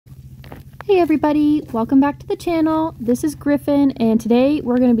Hey everybody, welcome back to the channel. This is Griffin, and today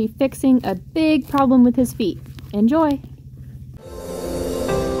we're going to be fixing a big problem with his feet. Enjoy!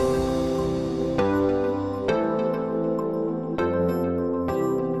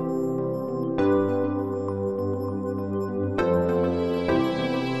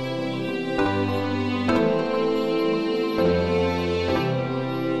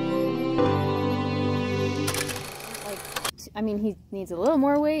 I mean, he needs a little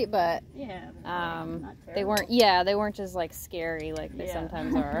more weight, but yeah, they weren't just like scary like they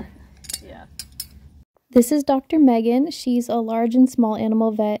sometimes are. Yeah. This is Dr. Megan. She's a large and small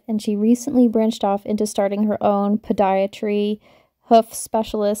animal vet, and she recently branched off into starting her own podiatry hoof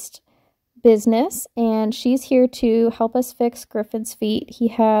specialist business, and she's here to help us fix Griffin's feet. He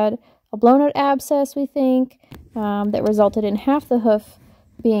had a blown out abscess, we think, that resulted in half the hoof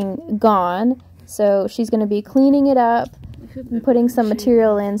being gone. So she's going to be cleaning it up and putting some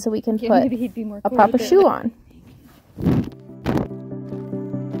material in so we can put a proper shoe on.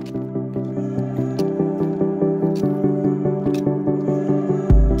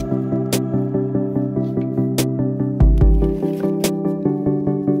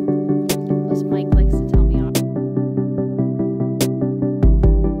 Plus Mike likes to tell me off.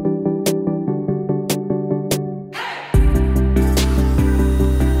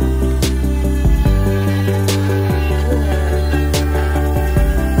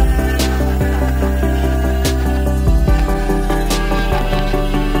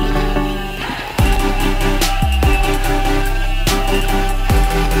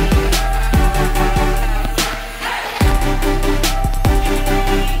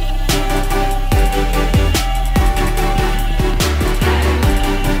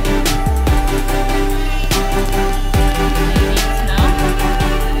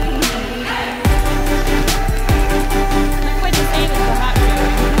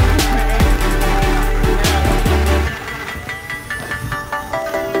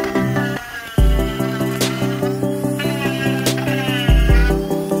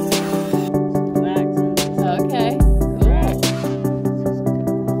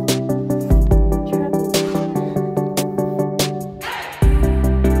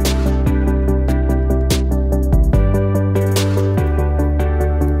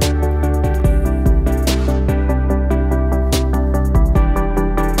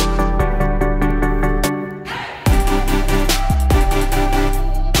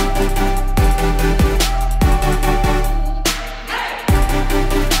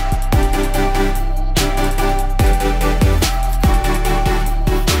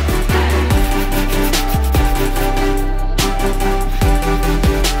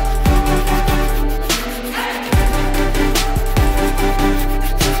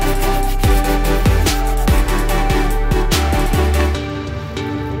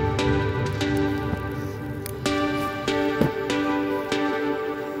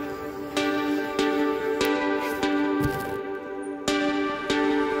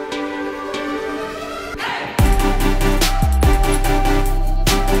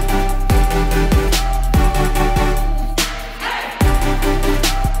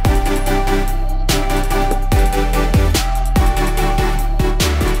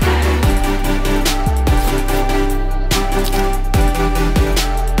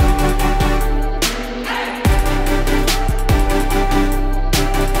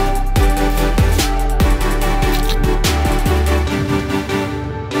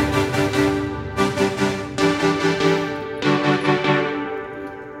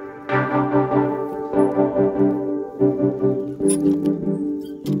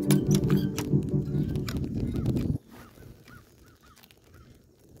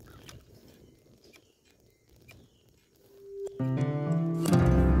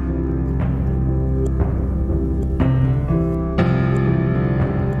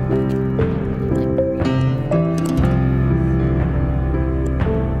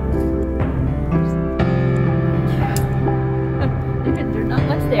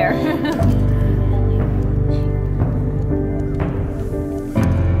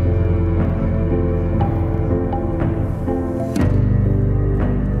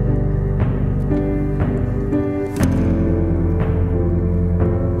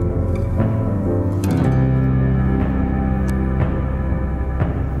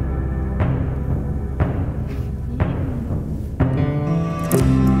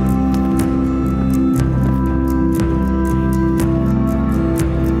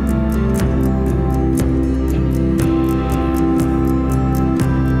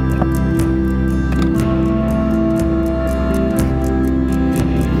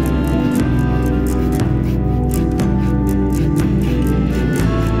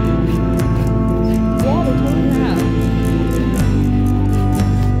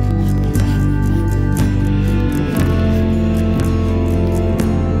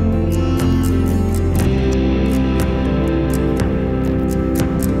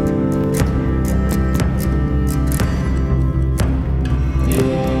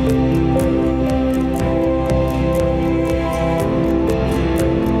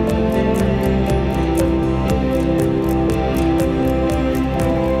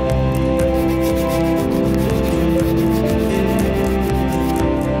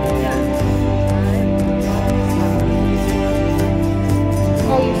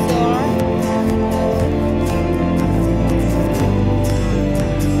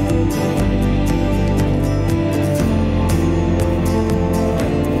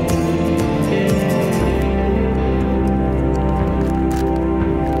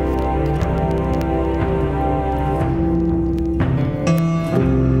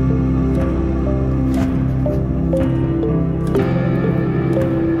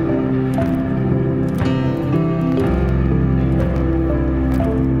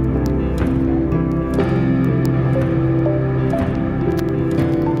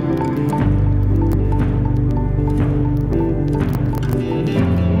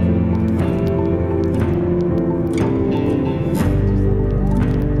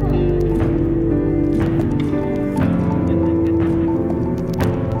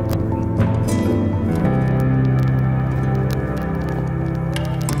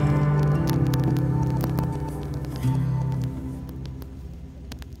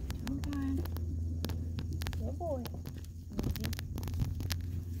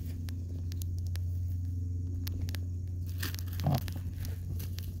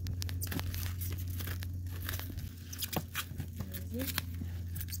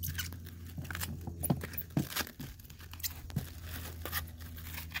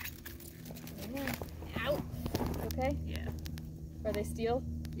 Are they steel?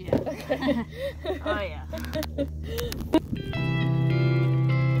 Yeah. Okay. Oh yeah.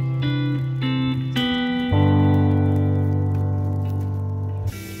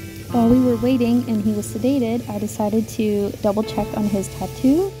 While we were waiting and he was sedated, I decided to double check on his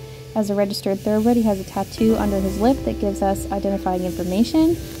tattoo. As a registered thoroughbred, he has a tattoo under his lip that gives us identifying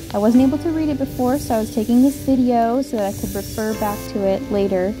information. I wasn't able to read it before, so I was taking this video so that I could refer back to it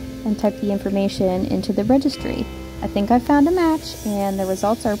later and type the information into the registry. I think I found a match, and the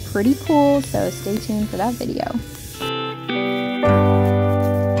results are pretty cool, so stay tuned for that video.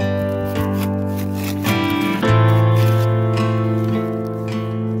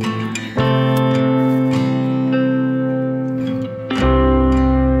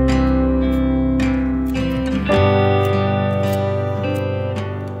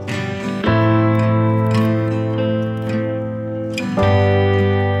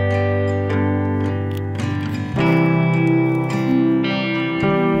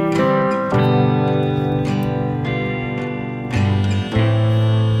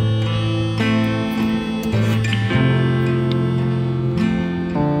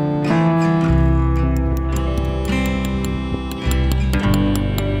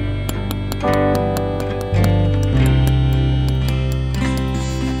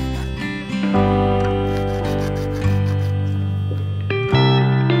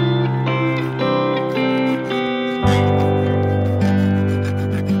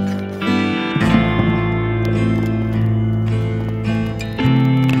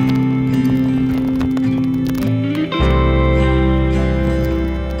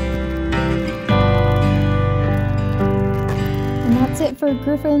 That's it for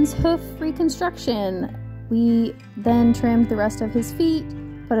Griffin's hoof reconstruction. We then trimmed the rest of his feet,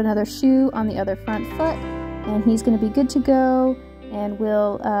 put another shoe on the other front foot, and he's going to be good to go, and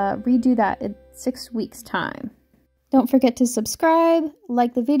we'll redo that in 6 weeks' time. Don't forget to subscribe,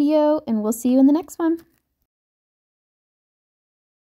 like the video, and we'll see you in the next one.